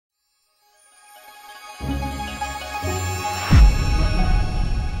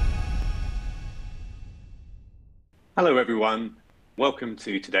Hello, everyone. Welcome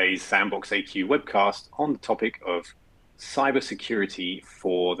to today's SandboxAQ webcast on the topic of cybersecurity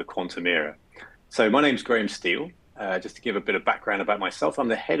for the quantum era. So my name's Graham Steele. Just to give a bit of background about myself, I'm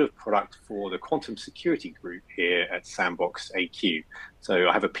the head of product for the quantum security group here at SandboxAQ. So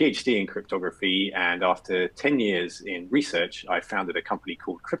I have a PhD in cryptography, and after 10 years in research, I founded a company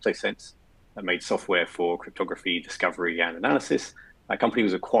called CryptoSense that made software for cryptography, discovery, and analysis. That company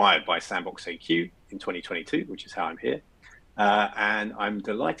was acquired by SandboxAQ in 2022, which is how I'm here. And I'm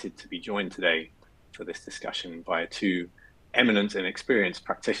delighted to be joined today for this discussion by two eminent and experienced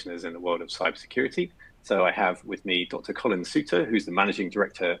practitioners in the world of cybersecurity. So I have with me Dr. Colin Soutar, who's the managing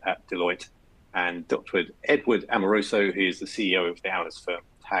director at Deloitte, and Dr. Edward Amoroso, who is the CEO of the analyst firm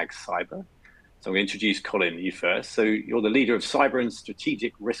Tag Cyber. So I'm going to introduce Colin, you first. So you're the leader of cyber and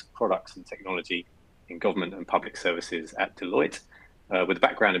strategic risk products and technology in government and public services at Deloitte, with a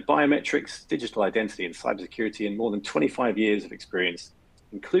background in biometrics, digital identity and cybersecurity, and more than 25 years of experience,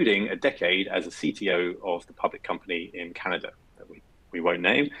 including a decade as a CTO of the public company in Canada that we won't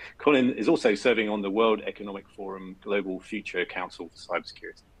name. Colin is also serving on the World Economic Forum Global Future Council for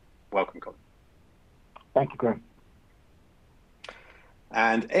Cybersecurity. Welcome, Colin. Thank you, Graham.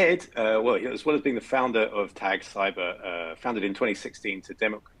 And Ed, well, as well as being the founder of Tag Cyber, founded in 2016 to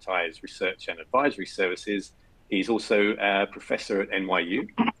democratize research and advisory services, he's also a professor at NYU,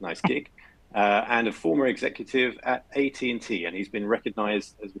 nice gig, and a former executive at AT&T, and he's been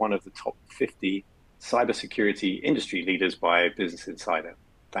recognized as one of the top 50 cybersecurity industry leaders by Business Insider.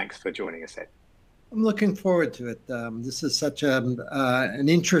 Thanks for joining us, Ed. I'm looking forward to it. This is such an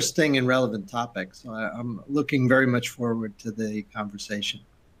interesting and relevant topic, so I'm looking very much forward to the conversation.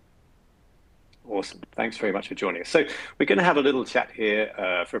 Awesome. Thanks very much for joining us. So we're going to have a little chat here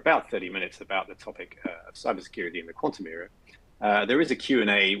for about 30 minutes about the topic of cybersecurity in the quantum era. There is a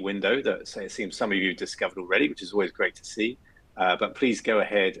Q&A window that it seems some of you have discovered already, which is always great to see. But please go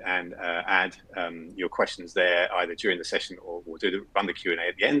ahead and add your questions there either during the session or we'll run the Q&A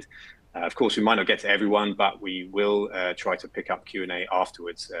at the end. Of course, we might not get to everyone, but we will try to pick up Q&A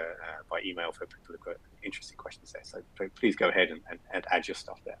afterwards by email for people who've got interesting questions there. So please go ahead and add your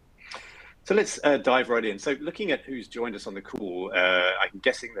stuff there. So let's dive right in. So looking at who's joined us on the call, I'm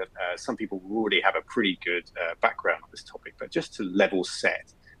guessing that some people already have a pretty good background on this topic, but just to level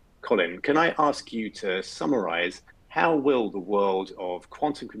set, Colin, can I ask you to summarize how will the world of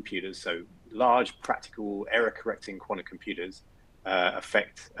quantum computers, so large, practical, error-correcting quantum computers,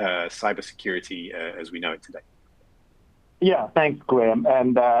 affect cybersecurity as we know it today? Yeah, thanks, Graham.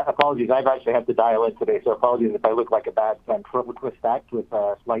 And apologies, I've actually had to dial in today, so apologies if I look like a bad ventriloquist act with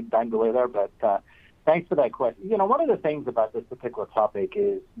a slight time delay there, but thanks for that question. You know, one of the things about this particular topic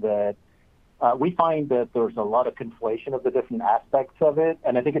is that we find that there's a lot of conflation of the different aspects of it,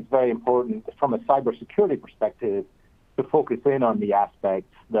 and I think it's very important from a cybersecurity perspective to focus in on the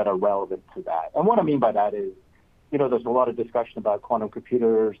aspects that are relevant to that. And what I mean by that is, you know, there's a lot of discussion about quantum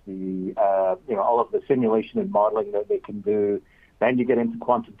computers, you know, all of the simulation and modeling that they can do. Then you get into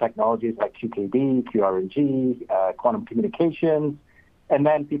quantum technologies like QKD, QRNG, quantum communications, and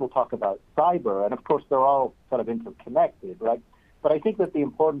then people talk about cyber, and of course they're all sort of interconnected, right? But I think that the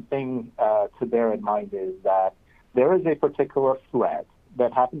important thing to bear in mind is that there is a particular threat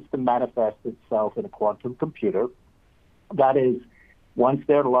that happens to manifest itself in a quantum computer. That is, once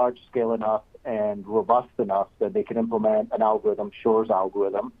they're large scale enough and robust enough that they can implement an algorithm, Shor's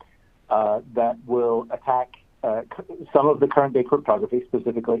algorithm, that will attack some of the current day cryptography,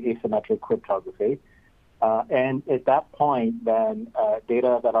 specifically asymmetric cryptography. And at that point, then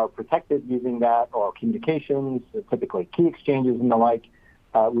data that are protected using that or communications, typically key exchanges and the like,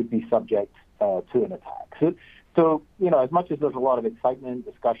 would be subject to an attack. So, you know, as much as there's a lot of excitement,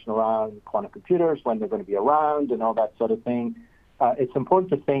 discussion around quantum computers, when they're going to be around and all that sort of thing, it's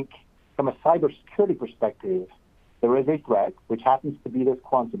important to think from a cybersecurity perspective, there is a threat, which happens to be this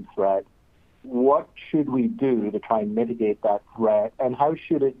quantum threat. What should we do to try and mitigate that threat, and how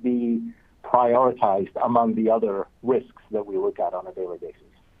should it be prioritized among the other risks that we look at on a daily basis?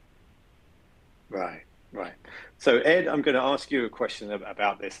 Right. So Ed, I'm going to ask you a question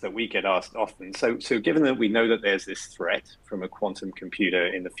about this that we get asked often. So given that we know that there's this threat from a quantum computer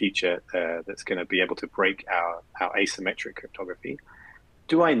in the future that's going to be able to break our asymmetric cryptography,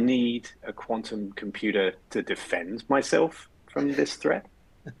 do I need a quantum computer to defend myself from this threat?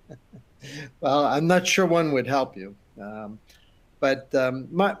 Well, I'm not sure one would help you. But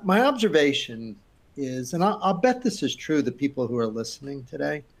my observation is, and I'll bet this is true, the people who are listening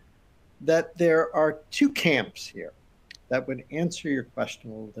today, that there are two camps here that would answer your question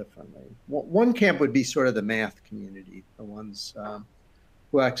a little differently. One camp would be sort of the math community, the ones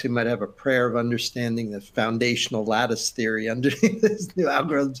who actually might have a prayer of understanding the foundational lattice theory underneath this new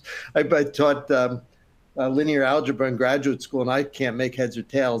algorithms. I taught linear algebra in graduate school, and I can't make heads or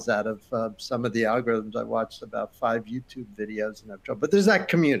tails out of some of the algorithms. I watched about 5 YouTube videos and have trouble. But there's that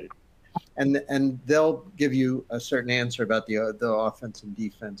community, and they'll give you a certain answer about the offense and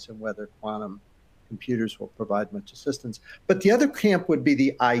defense and whether quantum computers will provide much assistance. But the other camp would be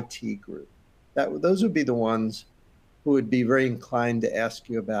the IT group. Those would be the ones who would be very inclined to ask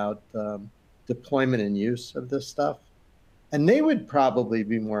you about deployment and use of this stuff. And they would probably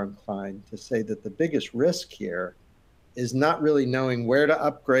be more inclined to say that the biggest risk here is not really knowing where to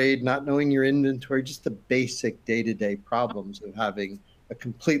upgrade, not knowing your inventory, just the basic day-to-day problems of having a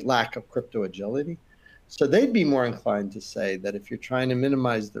complete lack of crypto agility. So they'd be more inclined to say that if you're trying to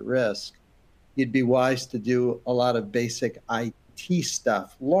minimize the risk, you'd be wise to do a lot of basic IT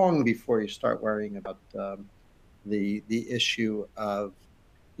stuff long before you start worrying about the issue of,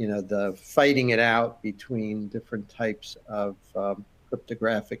 the fighting it out between different types of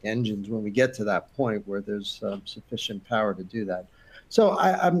cryptographic engines when we get to that point where there's sufficient power to do that. So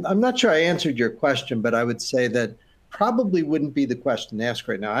I'm not sure I answered your question, but I would say that probably wouldn't be the question to ask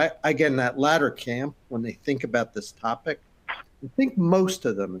right now. Again, that latter camp, when they think about this topic, I think most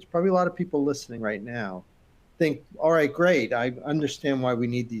of them, there's probably a lot of people listening right now, think, all right, great, I understand why we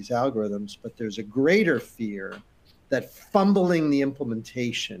need these algorithms, but there's a greater fear that fumbling the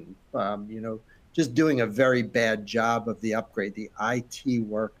implementation, just doing a very bad job of the upgrade, the IT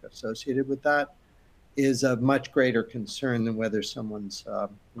work associated with that is a much greater concern than whether someone's,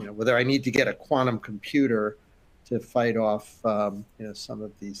 whether I need to get a quantum computer to fight off, some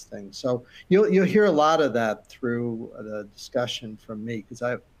of these things. So you'll hear a lot of that through the discussion from me, because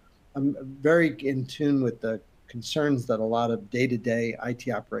I'm very in tune with the concerns that a lot of day-to-day IT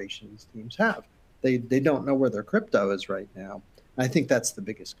operations teams have. They don't know where their crypto is right now. I think that's the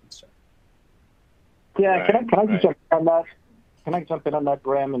biggest concern. Yeah, right, can I just jump in on that? Can I jump in on that,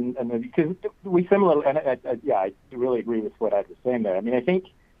 Graham? And because we similarly, I really agree with what I was saying there. I mean, I think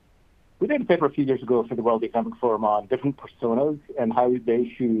we did a paper a few years ago for the World Economic Forum on different personas and how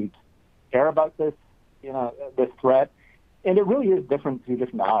they should care about this, this threat. And it really is different through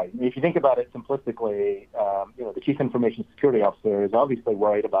different eyes. I mean, if you think about it simplistically, the Chief Information Security Officer is obviously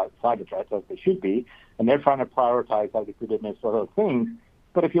worried about cyber threats, as they should be, and they're trying to prioritize how they could administer those things.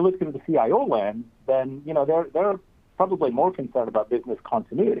 But if you look through the CIO lens, then they're probably more concerned about business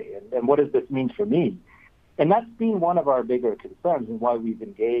continuity and what does this mean for me. And that's been one of our bigger concerns and why we've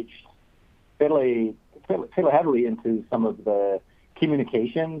engaged fairly heavily into some of the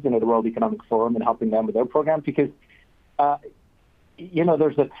communications, the World Economic Forum, and helping them with their program, because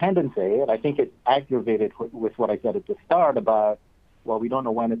there's a tendency, and I think it's aggravated with what I said at the start about, well, we don't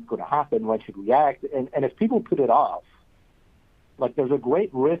know when it's going to happen, when should we act? And if people put it off, like there's a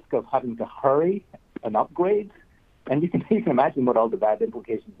great risk of having to hurry an upgrade, and you can imagine what all the bad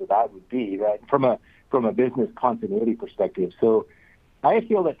implications of that would be, right? From a business continuity perspective. So I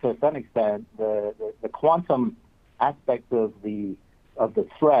feel that to some extent the quantum aspect of the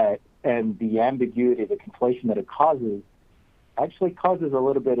threat and the ambiguity, the conflation that it causes, actually causes a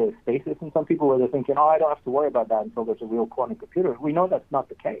little bit of stasis in some people where they're thinking, I don't have to worry about that until there's a real quantum computer. We know that's not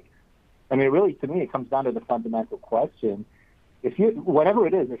the case. I mean, really, to me, it comes down to the fundamental question. Whatever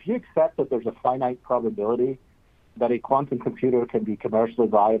it is, if you accept that there's a finite probability that a quantum computer can be commercially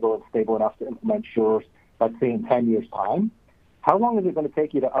viable and stable enough to implement yours, let's say in 10 years' time, how long is it going to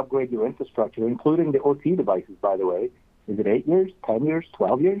take you to upgrade your infrastructure, including the OT devices, by the way? Is it 8 years, 10 years,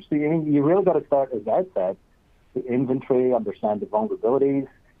 12 years? So you really got to start, as Ed said, the inventory, understand the vulnerabilities,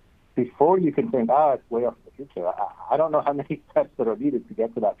 before you can think, it's way off in the future. I don't know how many steps that are needed to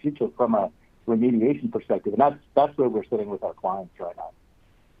get to that future from a remediation perspective. And that's where we're sitting with our clients right now.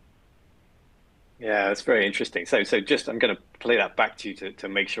 Yeah, that's very interesting. So just, I'm going to play that back to you to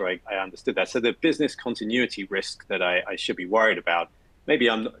make sure I understood that. So the business continuity risk that I should be worried about, maybe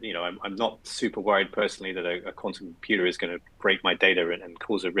I'm not super worried personally that a quantum computer is going to break my data and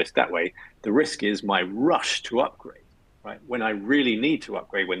cause a risk that way. The risk is my rush to upgrade, right? When I really need to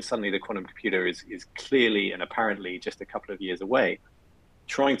upgrade, when suddenly the quantum computer is clearly and apparently just a couple of years away,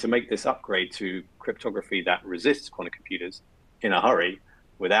 trying to make this upgrade to cryptography that resists quantum computers in a hurry,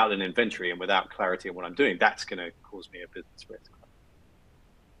 without an inventory and without clarity on what I'm doing, that's going to cause me a business risk.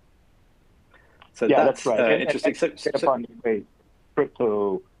 So yeah, that's right. Interesting. And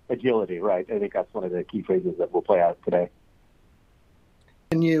crypto agility, right? I think that's one of the key phrases that will play out today.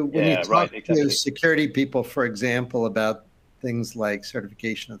 When you talk to security people, for example, about things like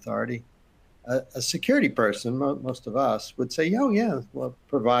certification authority, a security person, most of us, would say, oh yeah, well, it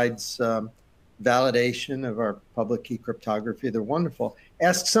provides validation of our public key cryptography. They're wonderful.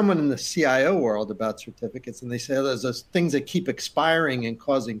 Ask someone in the CIO world about certificates, and they say, oh, there's those things that keep expiring and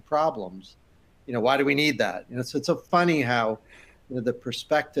causing problems. Why do we need that? So it's so funny how the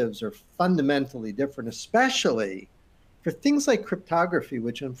perspectives are fundamentally different, especially for things like cryptography,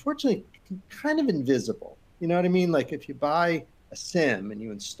 which unfortunately can kind of invisible. You know what I mean? Like if you buy a SIM and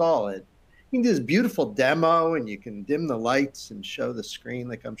you install it, you can do this beautiful demo and you can dim the lights and show the screen.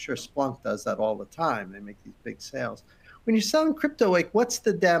 Like I'm sure Splunk does that all the time. They make these big sales. When you're selling crypto, like what's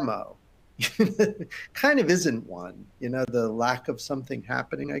the demo? Kind of isn't one, the lack of something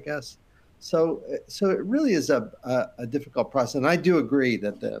happening, I guess. So it really is a difficult process. And I do agree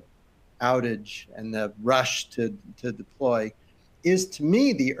that the outage and the rush to deploy is, to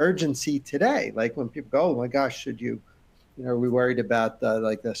me, the urgency today. Like when people go, oh my gosh, should you, are we worried about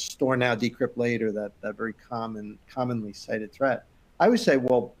the store now, decrypt later, that very commonly cited threat? I would say,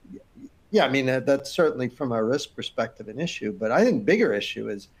 well, yeah, I mean, that's certainly from a risk perspective an issue. But I think bigger issue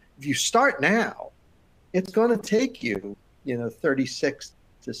is if you start now, it's going to take you, 36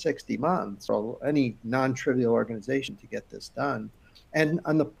 to 60 months for any non-trivial organization to get this done. And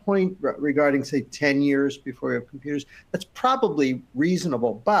on the point regarding, say, 10 years before you have computers, that's probably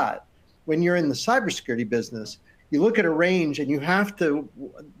reasonable. But when you're in the cybersecurity business, you look at a range and you have to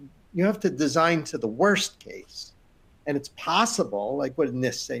design to the worst case. And it's possible, like what did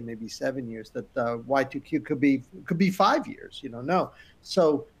NIST say, maybe 7 years, that Y2Q could be 5 years. You don't know.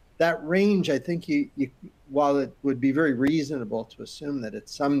 So that range, I think while it would be very reasonable to assume that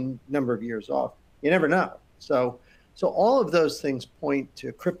it's some number of years off, you never know. So all of those things point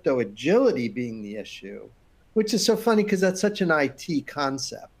to crypto agility being the issue, which is so funny because that's such an IT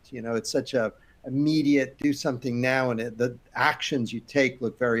concept. It's such a immediate do something now, and the actions you take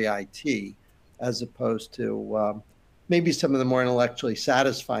look very IT, as opposed to maybe some of the more intellectually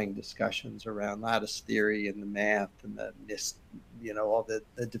satisfying discussions around lattice theory and the math and the NIST, all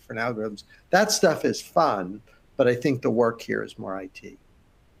the different algorithms. That stuff is fun, but I think the work here is more IT.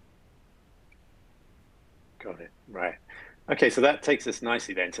 Got it. Right. Okay, so that takes us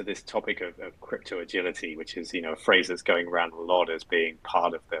nicely then to this topic of crypto agility, which is a phrase that's going around a lot as being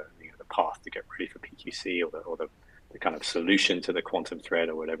part of the path to get ready for PQC or the kind of solution to the quantum threat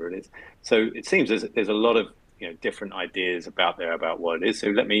or whatever it is. So it seems there's a lot of different ideas about what it is. So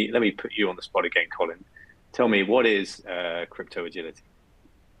let me put you on the spot again, Colin. Tell me, what is crypto agility?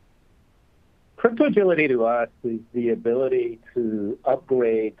 Crypto agility to us is the ability to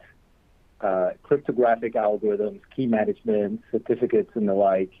upgrade cryptographic algorithms, key management, certificates, and the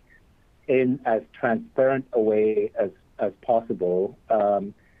like in as transparent a way as possible.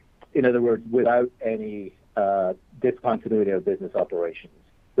 In other words, without any discontinuity of business operations.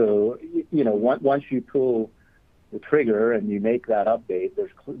 So, once you pull the trigger and you make that update,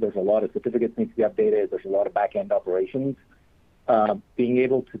 there's a lot of certificates need to be updated. There's a lot of back-end operations. Being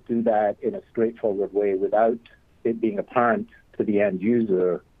able to do that in a straightforward way without it being apparent to the end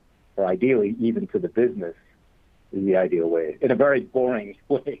user, or ideally even to the business, is the ideal way. In a very boring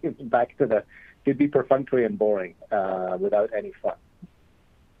way, it'd be perfunctory and boring without any fun.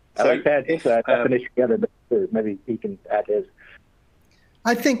 So I like that definition together, but maybe he can add his.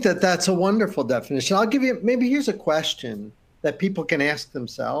 I think that's a wonderful definition. I'll give you, maybe here's a question that people can ask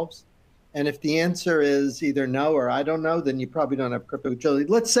themselves. And if the answer is either no or I don't know, then you probably don't have crypto agility.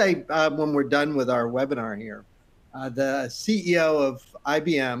 Let's say when we're done with our webinar here, the CEO of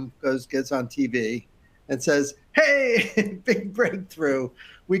IBM gets on TV and says, hey, big breakthrough.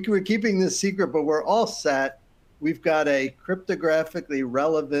 We're keeping this secret, but we're all set. We've got a cryptographically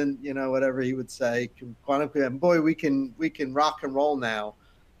relevant, whatever he would say, quantum, and boy, we can rock and roll now.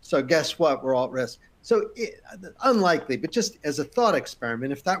 So guess what? We're all at risk. So unlikely, but just as a thought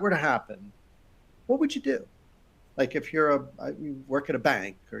experiment, if that were to happen, what would you do? Like if you work at a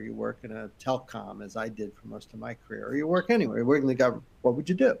bank or you work in a telecom, as I did for most of my career, or you work anywhere, you work in the government, what would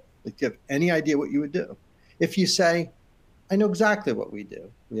you do? Like, do you have any idea what you would do? If you say, I know exactly what we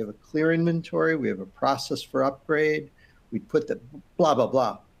do. We have a clear inventory. We have a process for upgrade. We put the blah, blah,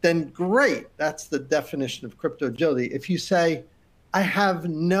 blah. Then great. That's the definition of crypto agility. If you say, I have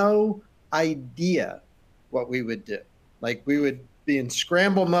no idea what we would do. Like we would be in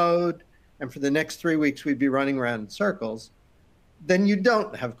scramble mode, and for the next 3 weeks, we'd be running around in circles, then you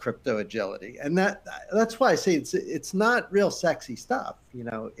don't have crypto agility. And that's why I say it's not real sexy stuff.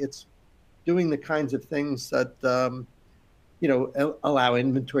 It's doing the kinds of things that, allow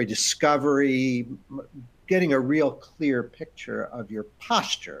inventory discovery, getting a real clear picture of your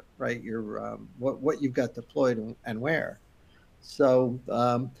posture, right? Your what you've got deployed and where. So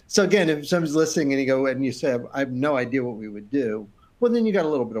again, if someone's listening and you say, I have no idea what we would do, well, then you got a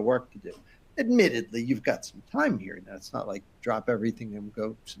little bit of work to do. Admittedly, you've got some time here. Now, it's not like drop everything and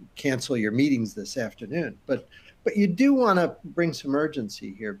go cancel your meetings this afternoon. But you do want to bring some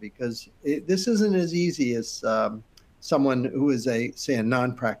urgency here, because this isn't as easy as someone who is say a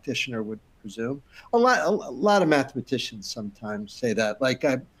non-practitioner would presume. A lot of mathematicians sometimes say that. Like,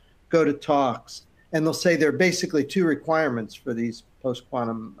 I go to talks and they'll say there are basically two requirements for these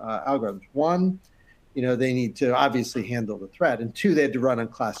post-quantum algorithms. One, they need to obviously handle the threat. And two, they had to run on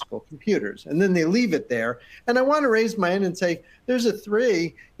classical computers. And then they leave it there. And I want to raise my hand and say, there's a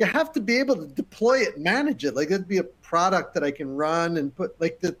three. You have to be able to deploy it and manage it. Like, it'd be a product that I can run and put,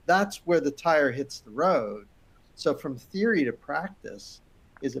 like, that's where the tire hits the road. So from theory to practice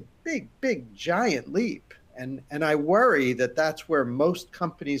is a big, big, giant leap. And I worry that that's where most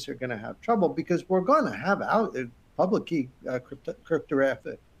companies are going to have trouble, because we're going to have public key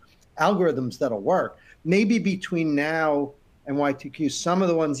cryptographic algorithms that'll work. Maybe between now and Y2Q, some of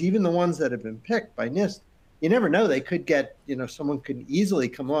the ones, even the ones that have been picked by NIST, you never know. They could get, someone could easily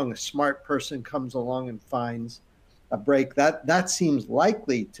come along, a smart person comes along and finds a break. That seems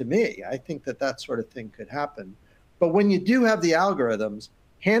likely to me. I think that sort of thing could happen. But when you do have the algorithms,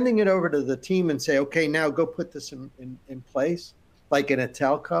 handing it over to the team and say, okay, now go put this in place, like in a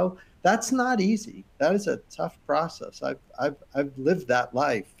telco, that's not easy. That is a tough process. I've lived that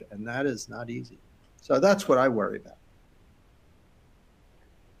life, and that is not easy. So that's what I worry about.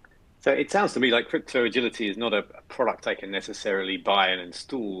 So it sounds to me like crypto agility is not a product I can necessarily buy and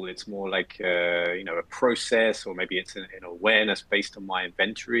install. It's more like a process, or maybe it's an awareness based on my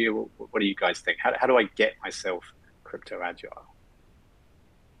inventory. Or what do you guys think? How do I get myself crypto agile?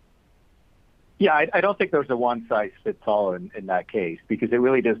 Yeah, I don't think there's a one-size-fits-all in that case, because it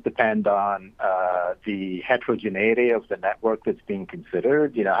really does depend on the heterogeneity of the network that's being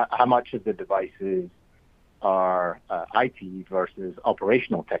considered. How much of the devices are IT versus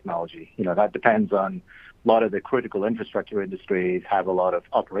operational technology. That depends on a lot of the critical infrastructure industries have a lot of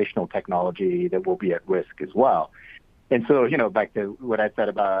operational technology that will be at risk as well. And so, back to what I said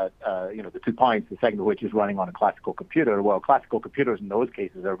about, the 2 points, the second of which is running on a classical computer. Well, classical computers in those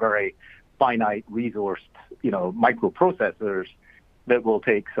cases are very finite resourced, microprocessors that will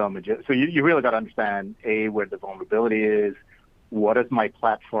take some. So you really got to understand, where the vulnerability is. What does my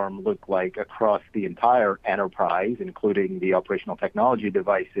platform look like across the entire enterprise, including the operational technology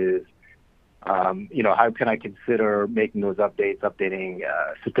devices? How can I consider making those updating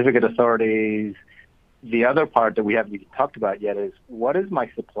certificate authorities? The other part that we haven't even talked about yet is, what is my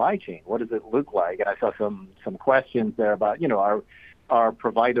supply chain? What does it look like? And I saw some questions there about, are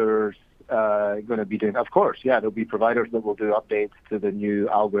providers going to be doing? Of course, yeah, there'll be providers that will do updates to the new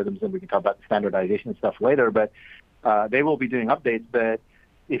algorithms, and we can talk about the standardization and stuff later, but they will be doing updates. But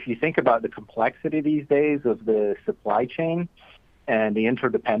if you think about the complexity these days of the supply chain and the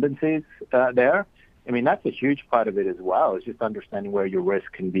interdependencies there, I mean, that's a huge part of it as well, is just understanding where your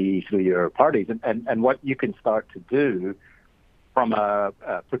risk can be through your parties and what you can start to do from a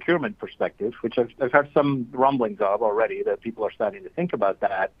procurement perspective, which I've heard some rumblings of already, that people are starting to think about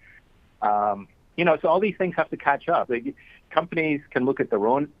that. So all these things have to catch up. Companies can look at their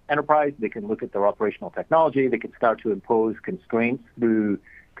own enterprise, they can look at their operational technology, they can start to impose constraints through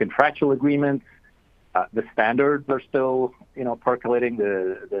contractual agreements. The standards are still, percolating.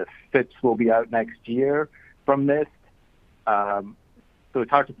 The FIPS will be out next year from this. So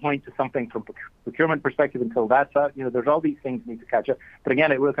it's hard to point to something from procurement perspective until that's out. There's all these things need to catch up. But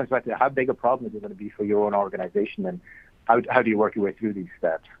again, it really comes back to how big a problem is it going to be for your own organization, and how do you work your way through these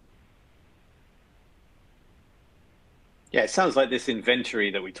steps? Yeah, it sounds like this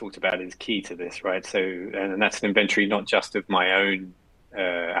inventory that we talked about is key to this, right? So, and that's an inventory not just of my own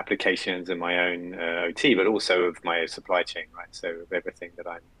applications and my own OT, but also of my supply chain, right? So of everything that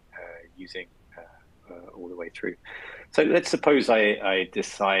I'm using all the way through. So let's suppose I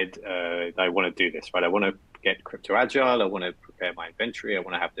decide I want to do this, right? I want to get crypto agile. I want to prepare my inventory. I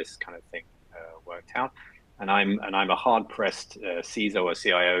want to have this kind of thing worked out. And I'm a hard pressed CISO or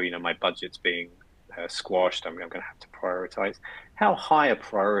CIO. My budget's being squashed. I'm going to have to prioritize. How high a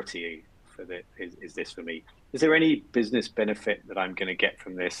priority is this for me? Is there any business benefit that I'm going to get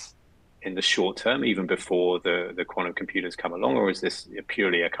from this in the short term, even before the quantum computers come along, or is this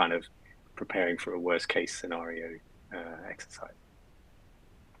purely a kind of preparing for a worst case scenario exercise?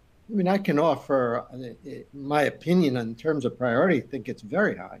 I mean, I can offer my opinion in terms of priority. I think it's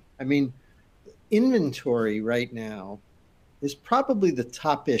very high. I mean, inventory right now is probably the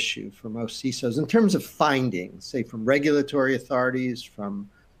top issue for most CISOs in terms of findings, say from regulatory authorities, from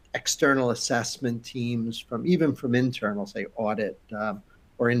external assessment teams, even from internal, say audit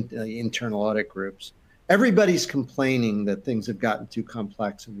or internal audit groups. everybody's complaining that things have gotten too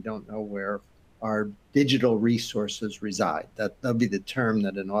complex and we don't know where our digital resources reside. That'll be the term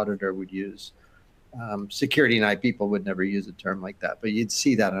that an auditor would use. Security and I people would never use a term like that, but you'd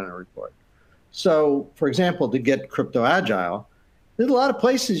see that on a report. So, for example, to get crypto agile, there's a lot of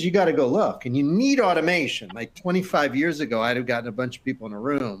places you got to go look, and you need automation. Like 25 years ago, I'd have gotten a bunch of people in a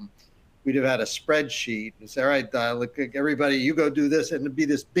room. We'd have had a spreadsheet and say, all right, look, everybody, you go do this. And it'd be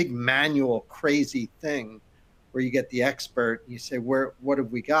this big manual, crazy thing where you get the expert and you say, what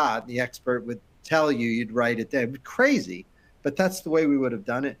have we got? And the expert would tell you, you'd write it down. It'd be crazy, but that's the way we would have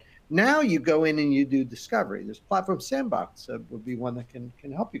done it. Now you go in and you do discovery. There's platform Sandbox would be one that can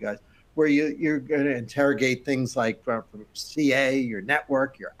help you guys, where you're going to interrogate things like from CA, your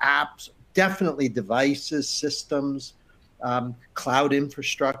network, your apps, definitely devices, systems, cloud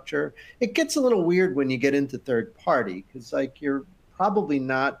infrastructure. It gets a little weird when you get into third party, because like you're probably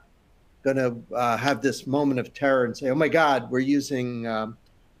not going to have this moment of terror and say, oh my God, we're using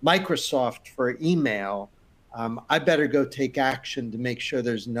Microsoft for email. I better go take action to make sure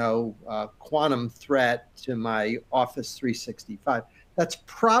there's no quantum threat to my Office 365. That's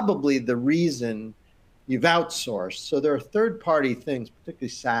probably the reason you've outsourced. So there are third-party things, particularly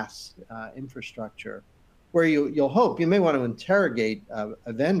SaaS infrastructure, where you'll hope, you may want to interrogate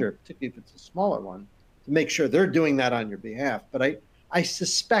a vendor, particularly if it's a smaller one, to make sure they're doing that on your behalf. But I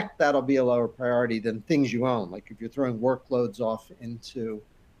suspect that'll be a lower priority than things you own. Like if you're throwing workloads off into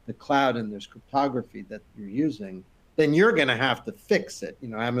the cloud and there's cryptography that you're using, then you're going to have to fix it.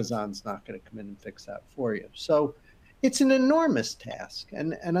 Amazon's not going to come in and fix that for you. So it's an enormous task.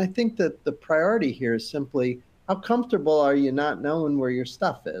 And I think that the priority here is simply, how comfortable are you not knowing where your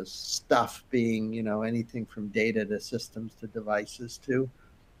stuff is? Stuff being, anything from data to systems to devices to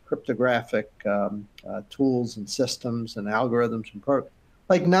cryptographic tools and systems and algorithms and programs.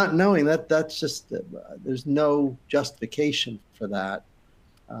 Like not knowing that's just, there's no justification for that.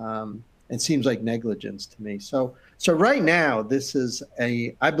 It seems like negligence to me. So right now, this is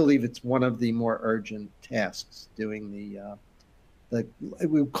I believe it's one of the more urgent tasks, doing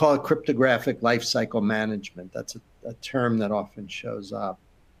we call it cryptographic lifecycle management. That's a term that often shows up.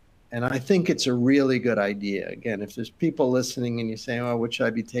 And I think it's a really good idea. Again, if there's people listening and you say, oh, what should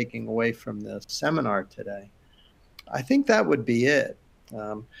I be taking away from the seminar today? I think that would be it.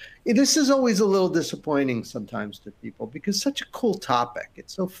 This is always a little disappointing sometimes to people because it's such a cool topic.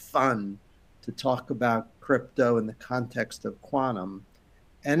 It's so fun to talk about crypto in the context of quantum.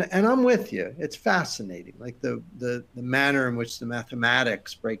 And I'm with you. It's fascinating. Like the manner in which the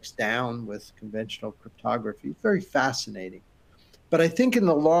mathematics breaks down with conventional cryptography, very fascinating. But I think in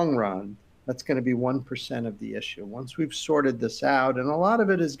the long run, that's going to be 1% of the issue. Once we've sorted this out, and a lot of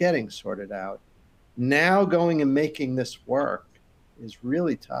it is getting sorted out, now going and making this work is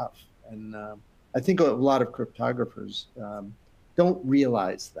really tough. And I think a lot of cryptographers don't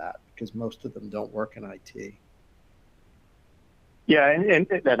realize that because most of them don't work in IT. Yeah, and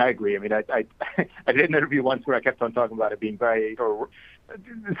I agree. I mean, I did an interview once where I kept on talking about it being very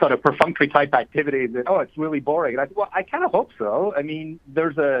sort of perfunctory type activity. That it's really boring. And I said, well, I kind of hope so. I mean,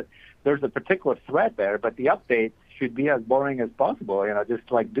 there's a particular threat there, but the updates should be as boring as possible.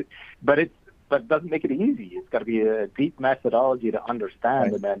 But it doesn't make it easy. It's got to be a deep methodology to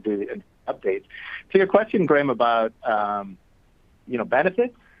understand and then do updates. To your question, Graham, about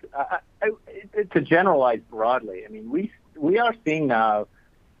benefits, to generalize broadly, I mean, we are seeing now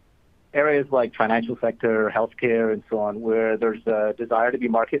areas like financial sector, healthcare, and so on, where there's a desire to be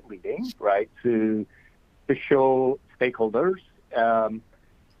market leading, right? To show stakeholders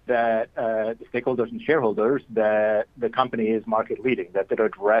that the stakeholders and shareholders that the company is market leading, that they're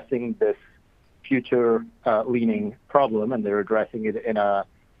addressing this future leaning problem, and they're addressing it in a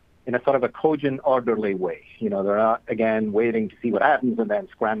sort of a cogent, orderly way. They're not, again, waiting to see what happens and then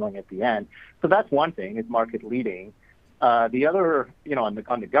scrambling at the end. So that's one thing, is market leading. The other, on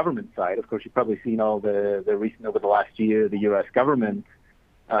the government side, of course, you've probably seen all the recent, over the last year, the U.S. government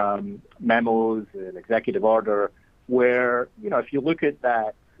memos and executive order, where, if you look at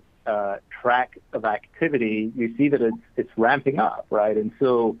that track of activity, you see that it's ramping up, right? And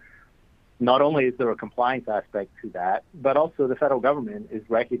so not only is there a compliance aspect to that, but also the federal government is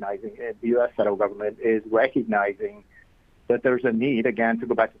recognizing, the U.S. federal government is recognizing that there's a need, again, to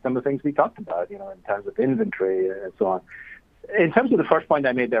go back to some of the things we talked about, in terms of inventory and so on. In terms of the first point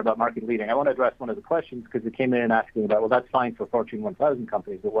I made there about market leading, I want to address one of the questions because it came in asking about, well, that's fine for Fortune 1000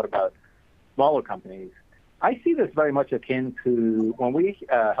 companies, but what about smaller companies? I see this very much akin to when we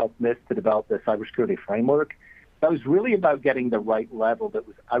helped NIST to develop the cybersecurity framework. That was really about getting the right level that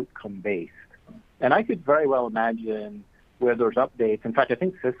was outcome-based. And I could very well imagine where there's updates. In fact, I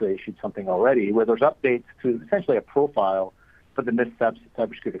think CISA issued something already where there's updates to essentially a profile for the NIST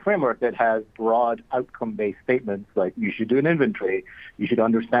cybersecurity framework that has broad outcome-based statements like you should do an inventory, you should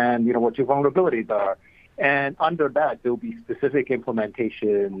understand, what your vulnerabilities are. And under that, there'll be specific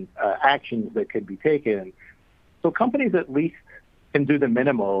implementation actions that can be taken. So companies at least can do the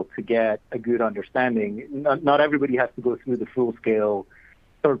minimal to get a good understanding. Not everybody has to go through the full-scale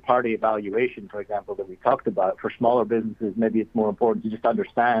third-party evaluation, for example, that we talked about. For smaller businesses, maybe it's more important to just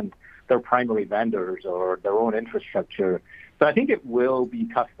understand their primary vendors or their own infrastructure. So I think it will be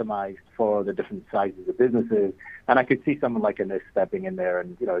customized for the different sizes of businesses. And I could see someone like a NIST stepping in there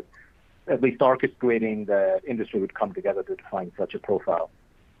and, at least orchestrating the industry would come together to define such a profile.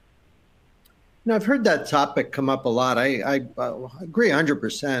 Now, I've heard that topic come up a lot. I agree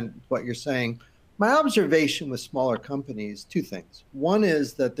 100% with what you're saying. My observation with smaller companies, two things. One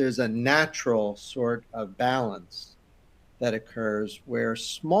is that there's a natural sort of balance that occurs where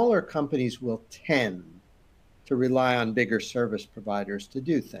smaller companies will tend to rely on bigger service providers to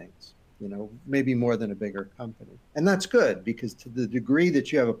do things, maybe more than a bigger company. And that's good because to the degree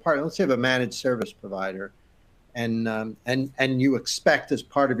that you have a partner, let's say you have a managed service provider, and you expect as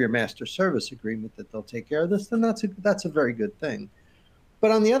part of your master service agreement that they'll take care of this, then that's a very good thing.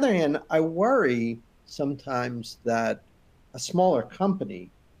 But on the other hand, I worry sometimes that a smaller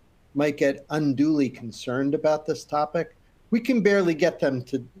company might get unduly concerned about this topic. We can barely get them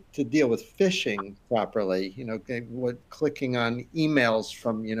to deal with phishing properly, clicking on emails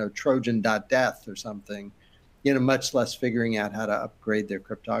from, Trojan.death or something, much less figuring out how to upgrade their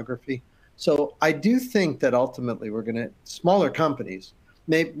cryptography. So I do think that ultimately smaller companies,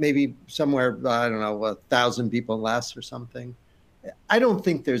 maybe somewhere, I don't know, 1,000 people less or something. I don't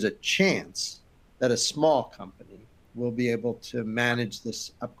think there's a chance that a small company will be able to manage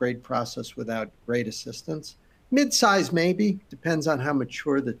this upgrade process without great assistance. Mid-size, maybe, depends on how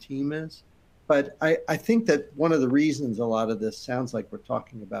mature the team is. But I think that one of the reasons a lot of this sounds like we're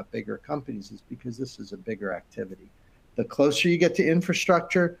talking about bigger companies is because this is a bigger activity. The closer you get to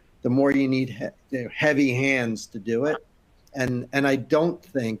infrastructure, the more you need heavy hands to do it. And I don't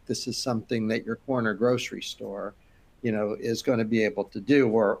think this is something that your corner grocery store, is going to be able to do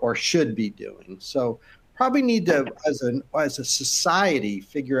or should be doing. So probably need to, as a society,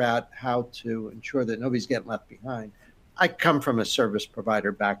 figure out how to ensure that nobody's getting left behind. I come from a service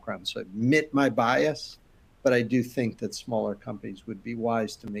provider background, so I admit my bias, but I do think that smaller companies would be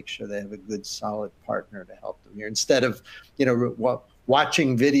wise to make sure they have a good, solid partner to help them here. Instead of,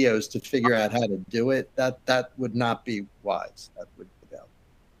 watching videos to figure out how to do it, that would not be wise. That would be bad.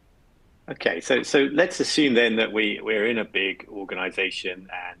 Okay, so let's assume then that we're in a big organization,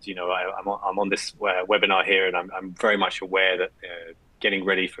 and I'm on this webinar here, and I'm very much aware that getting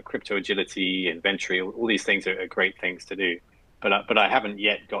ready for crypto agility, inventory, all these things are great things to do, but I haven't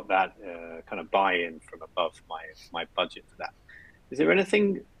yet got that kind of buy-in from above my budget for that. Is there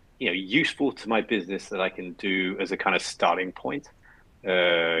anything useful to my business that I can do as a kind of starting point?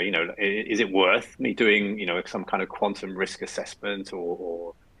 Is it worth me doing some kind of quantum risk assessment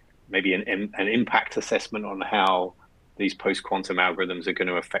or maybe an impact assessment on how these post-quantum algorithms are going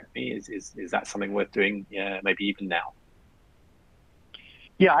to affect me? Is that something worth doing? Maybe even now.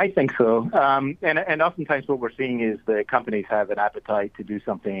 Yeah, I think so. And oftentimes what we're seeing is that companies have an appetite to do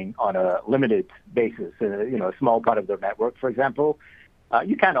something on a limited basis, a small part of their network, for example.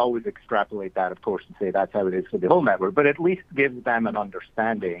 You can't always extrapolate that, of course, and say that's how it is for the whole network, but at least gives them an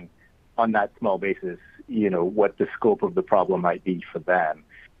understanding on that small basis, what the scope of the problem might be for them.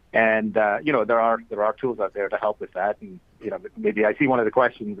 And, there are tools out there to help with that. And, maybe I see one of the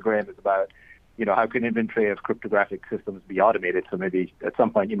questions, Graham, is about, how can inventory of cryptographic systems be automated? So maybe at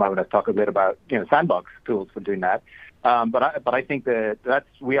some point you might want to talk a bit about, sandbox tools for doing that. But I think that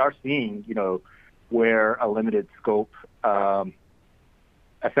we are seeing, where a limited scope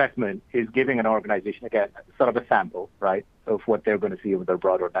assessment is giving an organization, again, sort of a sample, right, of what they're going to see with their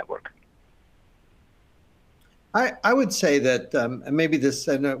broader network. I would say that, and maybe this,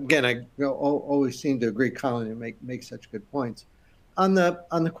 and again, I always seem to agree, Colin, and make such good points. On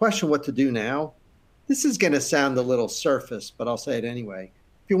the question what to do now, this is going to sound a little surface, but I'll say it anyway.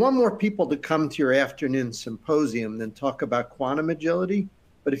 If you want more people to come to your afternoon symposium, then talk about quantum agility.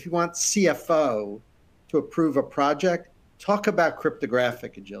 But if you want CFO to approve a project, talk about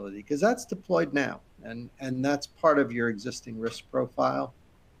cryptographic agility, because that's deployed now, and that's part of your existing risk profile.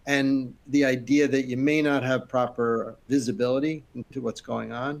 And the idea that you may not have proper visibility into what's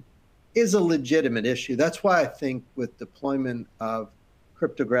going on is a legitimate issue. That's why I think with deployment of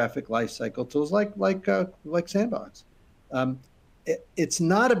cryptographic lifecycle tools like Sandbox, it's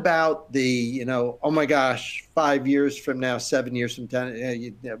not about the, oh my gosh, 5 years from now, 7 years from now,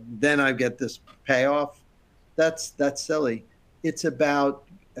 then I get this payoff. That's silly. It's about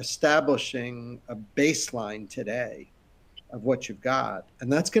establishing a baseline today of what you've got,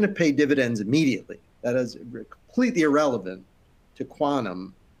 and that's going to pay dividends immediately. That is completely irrelevant to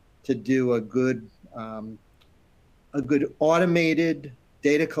quantum to do a good automated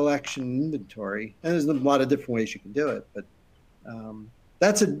data collection inventory. And there's a lot of different ways you can do it, but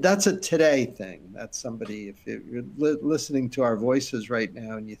that's a today thing. That's somebody, if you're listening to our voices right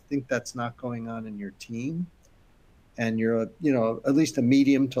now and you think that's not going on in your team, and you're at least a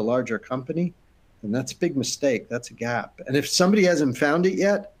medium to larger company, then that's a big mistake. That's a gap. And if somebody hasn't found it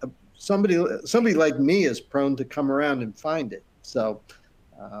yet, somebody like me is prone to come around and find it. So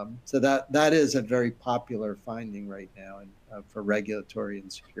that is a very popular finding right now for regulatory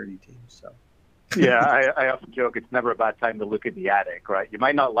and security teams. So. Yeah, I often joke it's never a bad time to look in the attic, right? You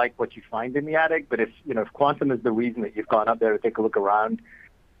might not like what you find in the attic, but if quantum is the reason that you've gone up there to take a look around,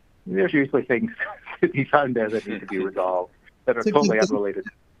 there's usually things to be found there that need to be resolved that are totally unrelated.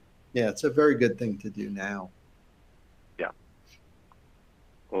 Yeah, it's a very good thing to do now. Yeah.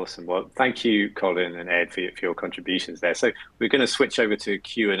 Awesome. Well, thank you, Colin and Ed, for your contributions there. So we're going to switch over to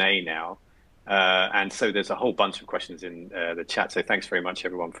Q&A now. And so there's a whole bunch of questions in the chat. So thanks very much,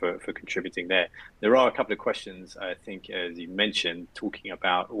 everyone, for contributing there. There are a couple of questions, I think, as you mentioned, talking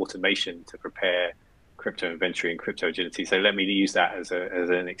about automation to prepare crypto inventory and crypto agility. So let me use that as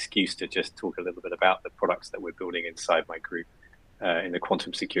an excuse to just talk a little bit about the products that we're building inside my group, in the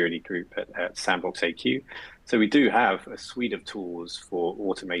quantum security group at SandboxAQ. So we do have a suite of tools for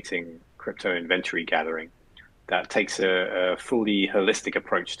automating crypto inventory gathering that takes a fully holistic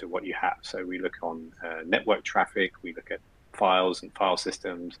approach to what you have. So we look on network traffic, we look at files and file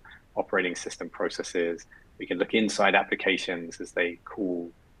systems, operating system processes. We can look inside applications as they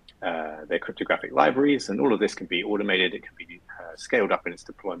call their cryptographic libraries, and all of this can be automated. It can be scaled up in its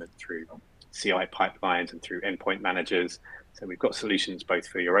deployment through CI pipelines and through endpoint managers. So we've got solutions both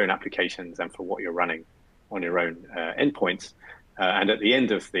for your own applications and for what you're running on your own endpoints. And at the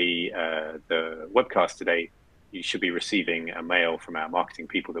end of the webcast today, you should be receiving a mail from our marketing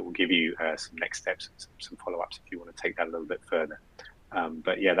people that will give you some next steps and some follow-ups if you want to take that a little bit further.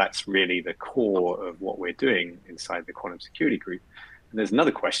 But yeah, that's really the core of what we're doing inside the quantum security group. And there's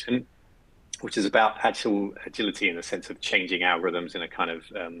another question, which is about actual agility in the sense of changing algorithms in a kind of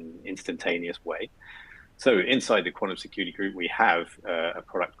instantaneous way. So inside the quantum security group, we have a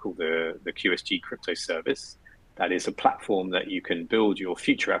product called the QSG crypto service. That is a platform that you can build your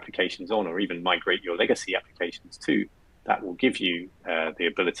future applications on, or even migrate your legacy applications to. That will give you the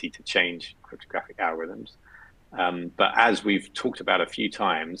ability to change cryptographic algorithms. But as we've talked about a few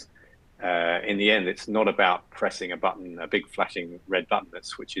times, in the end, it's not about pressing a button, a big flashing red button that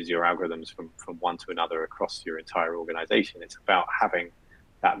switches your algorithms from one to another across your entire organization. It's about having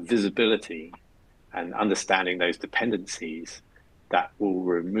that visibility and understanding those dependencies that will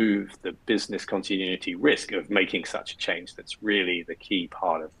remove the business continuity risk of making such a change. That's really the key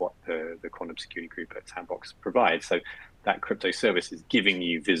part of what the quantum security group at Sandbox provides. So that crypto service is giving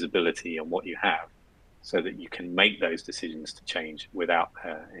you visibility on what you have so that you can make those decisions to change without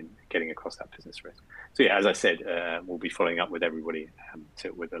getting across that business risk. So yeah, as I said, we'll be following up with everybody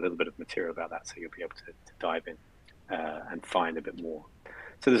with a little bit of material about that, so you'll be able to dive in and find a bit more.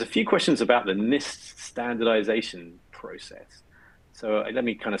 So there's a few questions about the NIST standardization process. So let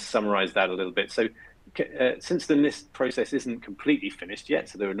me kind of summarize that a little bit. So since the NIST process isn't completely finished yet,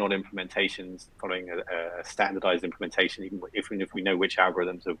 so there are not implementations following a standardized implementation, even if we know which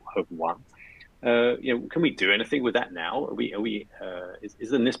algorithms have won. Can we do anything with that now?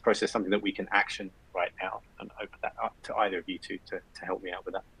 Is the NIST process something that we can action right now? And open that up to either of you to help me out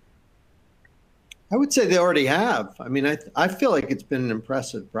with that. I would say they already have. I mean, I feel like it's been an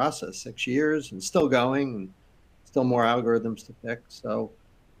impressive process, 6 years and still going, and still more algorithms to pick. So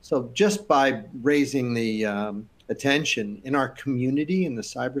just by raising the attention in our community, in the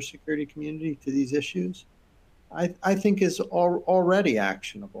cybersecurity community, to these issues, I think is already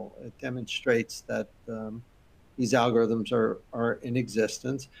actionable. It demonstrates that these algorithms are in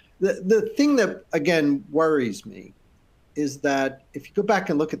existence. The thing that, again, worries me is that if you go back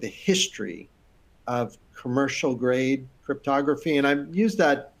and look at the history of commercial grade cryptography, and I've used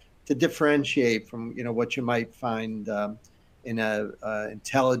that to differentiate from what you might find in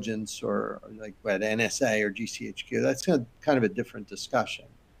intelligence or like what NSA or GCHQ. That's kind of a different discussion.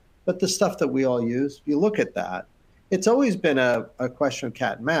 But the stuff that we all use, if you look at that, it's always been a question of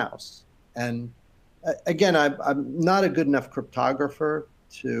cat and mouse. And again, I'm not a good enough cryptographer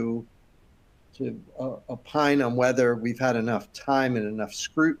to opine on whether we've had enough time and enough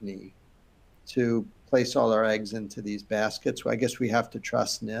scrutiny to place all our eggs into these baskets. Well, I guess we have to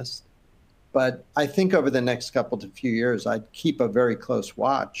trust NIST. But I think over the next few years, I'd keep a very close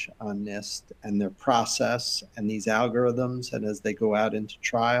watch on NIST and their process and these algorithms. And as they go out into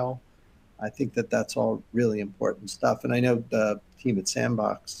trial, I think that that's all really important stuff. And I know the team at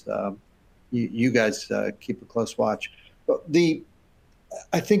Sandbox, you guys keep a close watch. But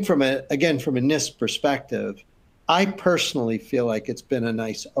I think from a NIST perspective, I personally feel like it's been a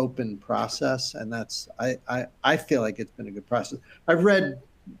nice open process, and I feel like it's been a good process. I've read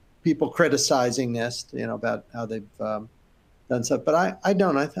people criticizing NIST, about how they've done stuff, but I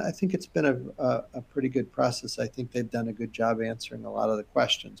don't. I think it's been a pretty good process. I think they've done a good job answering a lot of the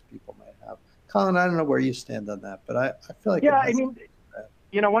questions people might have. Colin, I don't know where you stand on that, but I feel like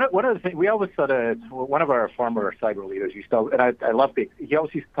one of the things we always one of our former cyber leaders used to, and I love it. He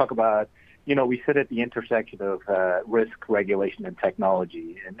always used to talk about, we sit at the intersection of risk, regulation, and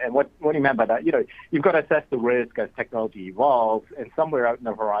technology. And what he meant by that, you've got to assess the risk as technology evolves, and somewhere out in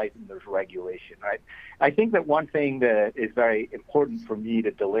the horizon, there's regulation, right? I think that one thing that is very important for me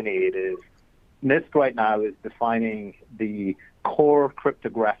to delineate is NIST right now is defining the core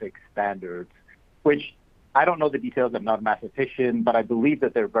cryptographic standards, which I don't know the details. I'm not a mathematician, but I believe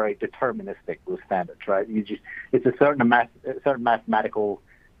that they're very deterministic, those standards, right? It's a certain mathematical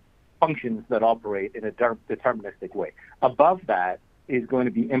functions that operate in a deterministic way. Above that is going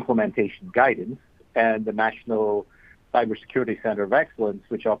to be implementation guidance, and the National Cybersecurity Center of Excellence,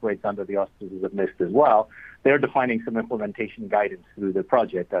 which operates under the auspices of NIST as well, they're defining some implementation guidance through the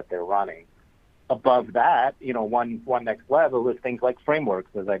project that they're running. Above that, one next level is things like frameworks,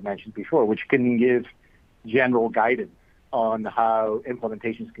 as I mentioned before, which can give general guidance on how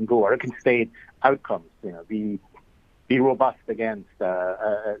implementations can go, or it can state outcomes, be robust against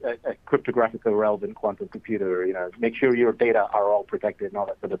a cryptographically relevant quantum computer, make sure your data are all protected and all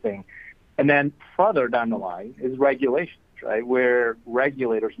that sort of thing. And then further down the line is regulations, right, where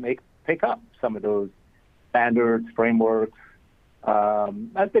regulators pick up some of those standards, frameworks,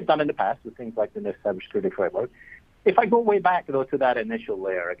 as they've done in the past with things like the NIST Cybersecurity Framework. If I go way back, though, to that initial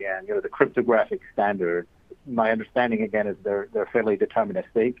layer again, the cryptographic standards, my understanding, again, is they're fairly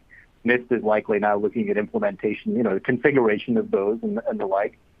deterministic. NIST is likely now looking at implementation, the configuration of those and the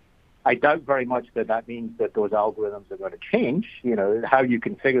like. I doubt very much that means that those algorithms are going to change. How you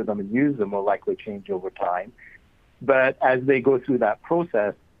configure them and use them will likely change over time. But as they go through that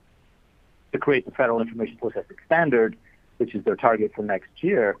process to create the Federal Information Processing Standard, which is their target for next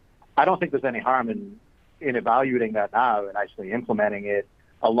year, I don't think there's any harm in evaluating that now and actually implementing it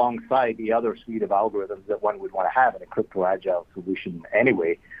alongside the other suite of algorithms that one would want to have in a crypto-agile solution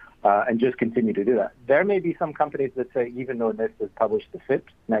anyway, and just continue to do that. There may be some companies that say, even though NIST has published the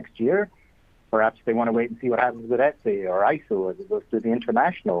FIPS next year, perhaps they want to wait and see what happens with ETSI or ISO as it goes to the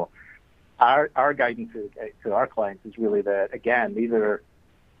international. Our guidance to our clients is really that, again,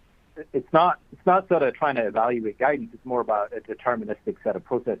 it's not sort of trying to evaluate guidance. It's more about a deterministic set of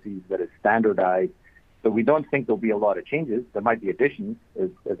processes that is standardized. So we don't think there'll be a lot of changes. There might be additions,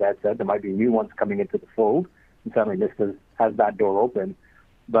 as Ed said. There might be new ones coming into the fold, and certainly NIST has that door open.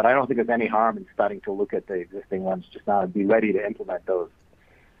 But I don't think there's any harm in starting to look at the existing ones just now and be ready to implement those.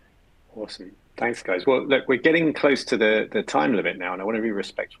 Awesome. Thanks, guys. Well, look, we're getting close to the time limit now, and I want to be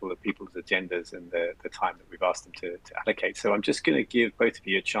respectful of people's agendas and the time that we've asked them to allocate. So I'm just going to give both of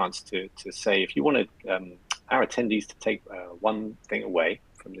you a chance to say, if you wanted our attendees to take one thing away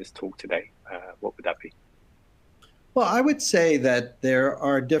from this talk today, what would that be? Well, I would say that there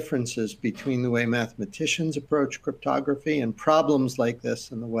are differences between the way mathematicians approach cryptography and problems like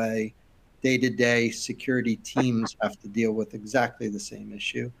this and the way day-to-day security teams have to deal with exactly the same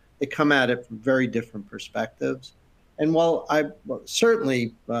issue. They come at it from very different perspectives. And while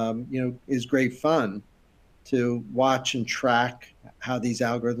certainly, is great fun to watch and track how these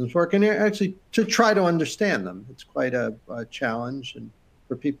algorithms work and actually to try to understand them. It's quite a challenge, and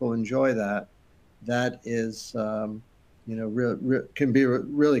for people who enjoy that, that is, can be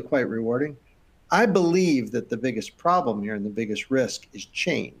really quite rewarding. I believe that the biggest problem here and the biggest risk is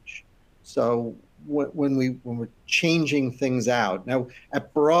change. So when we're changing things out now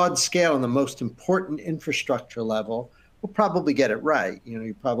at broad scale on the most important infrastructure level, we'll probably get it right.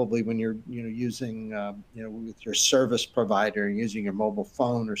 You probably, when you're using with your service provider, using your mobile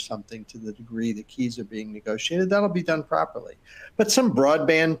phone or something, to the degree the keys are being negotiated, that'll be done properly. But some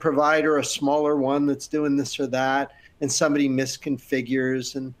broadband provider, a smaller one that's doing this or that, and somebody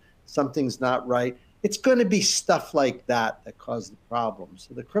misconfigures and something's not right, it's going to be stuff like that that causes the problem.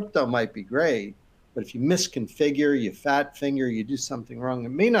 So the crypto might be great, But if you misconfigure, you fat finger, you do something wrong,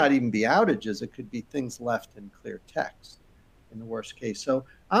 it may not even be outages. It could be things left in clear text in the worst case. So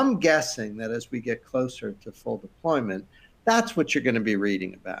I'm guessing that as we get closer to full deployment, that's what you're going to be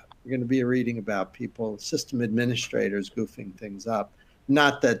reading about. You're going to be reading about people, system administrators goofing things up.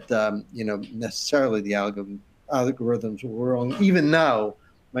 Not that, necessarily the algorithms were wrong, even though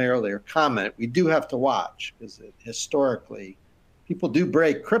my earlier comment, we do have to watch because historically, people do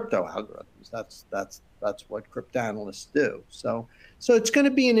break crypto algorithms. That's what cryptanalysts do. So it's going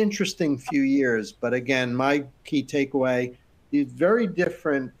to be an interesting few years. But again, my key takeaway, these very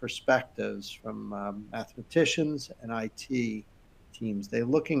different perspectives from mathematicians and IT teams. They're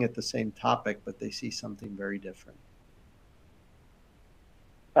looking at the same topic, but they see something very different.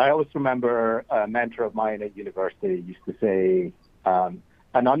 I always remember a mentor of mine at university used to say,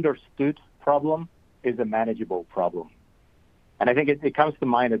 an understood problem is a manageable problem. And I think it comes to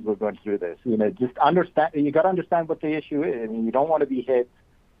mind as we're going through this. Just understand, you got to understand what the issue is. I mean, you don't want to be hit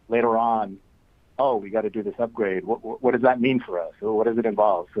later on, oh, we got to do this upgrade. What does that mean for us? Or what does it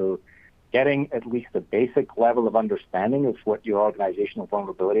involve? So getting at least a basic level of understanding of what your organizational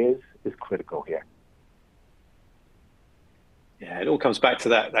vulnerability is critical here. Yeah, it all comes back to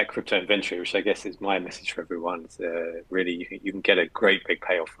that crypto inventory, which I guess is my message for everyone. It's, really, you can get a great big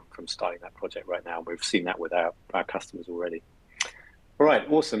payoff from starting that project right now. We've seen that with our customers already. All right,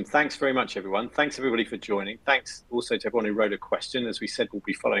 awesome. Thanks very much, everyone. Thanks, everybody, for joining. Thanks also to everyone who wrote a question. As we said, we'll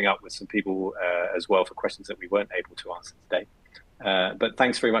be following up with some people as well for questions that we weren't able to answer today. But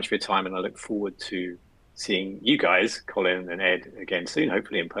thanks very much for your time, and I look forward to seeing you guys, Colin and Ed, again soon,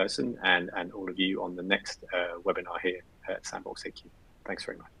 hopefully in person, and all of you on the next webinar here at SandboxAQ. Thanks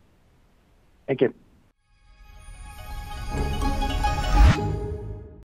very much. Thank you.